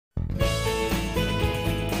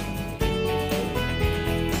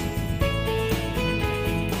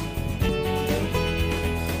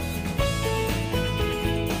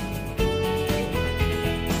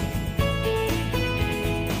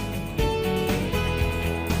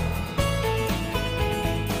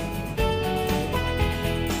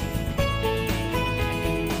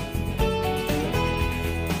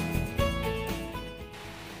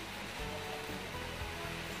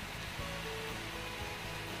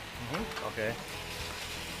Okay.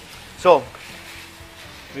 So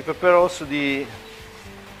we prepare also the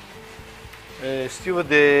stew with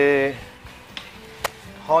the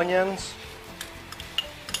onions,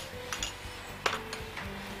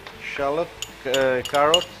 shallot,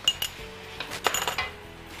 carrot,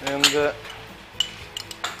 and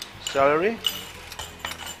celery.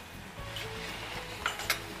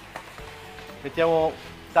 Mettiamo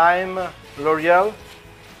thyme, l'oriel,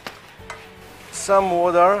 some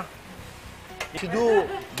water. If you do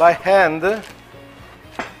by hand,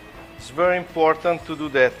 it's very important to do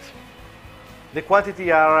that. The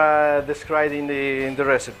quantity are described in the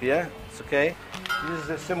recipe. It's okay. This is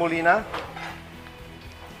the semolina.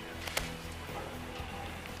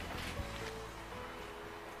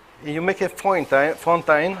 You make a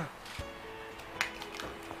fontaine.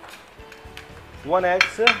 1 egg,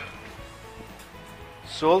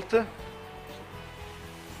 salt,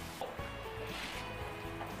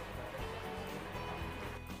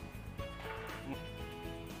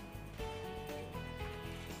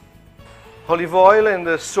 olive oil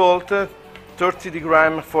and salt, 30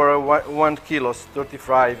 grams for 1 kilo,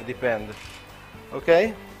 35 depend.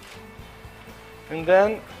 Okay? And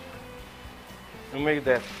then you make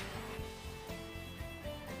that.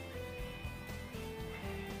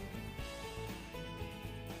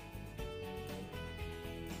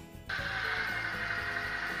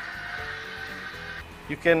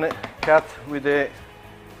 You can cut with a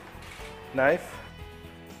knife.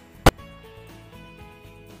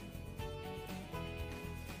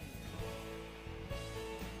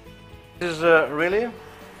 This is really,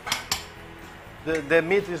 the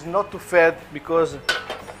meat is not too fat because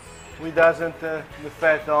we doesn't the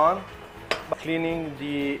fat on. Cleaning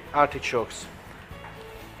the artichokes.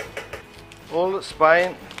 All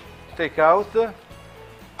spine take out.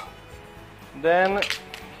 Then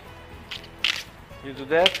you do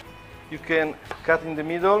that. You can cut in the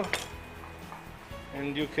middle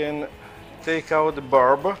and you can take out the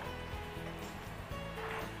barb.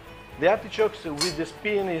 The artichokes with the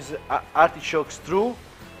spin is artichokes true.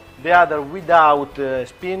 The other without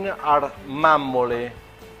spin are mammole.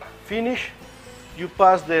 Finish. You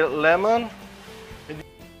pass the lemon.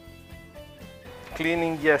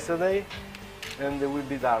 Cleaning yesterday, and they will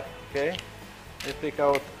be dark. Okay. I take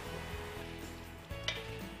out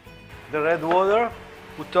the red water.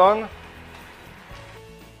 Put on.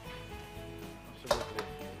 Absolutely.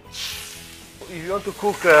 If you want to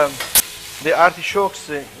cook the artichokes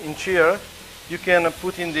in here, you can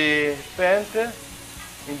put in the pan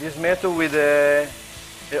in this method with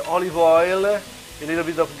olive oil, a little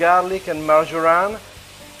bit of garlic and marjoram,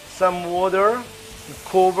 some water,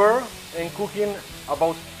 cover, and cooking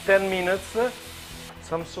about 10 minutes.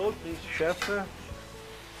 Some salt, please, chef.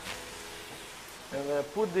 And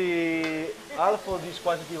put the half of this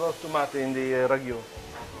quantity of tomato in the ragu.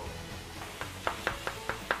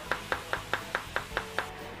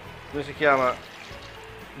 Questo si chiama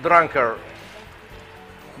drunker.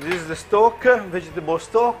 This is the stock, vegetable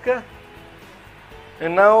stock.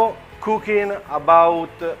 And now cooking about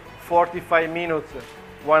 45 minutes,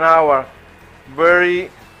 1 hour, very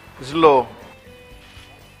slow.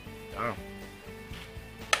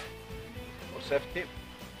 For safety.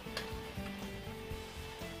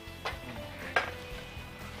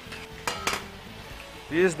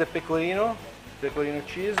 This is the pecorino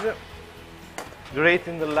cheese. Grate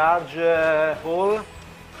in the large hole.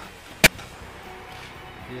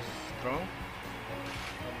 This is strong.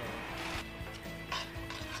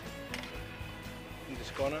 In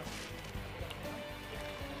this corner.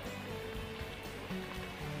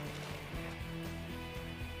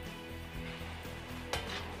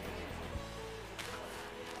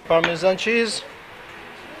 Parmesan cheese.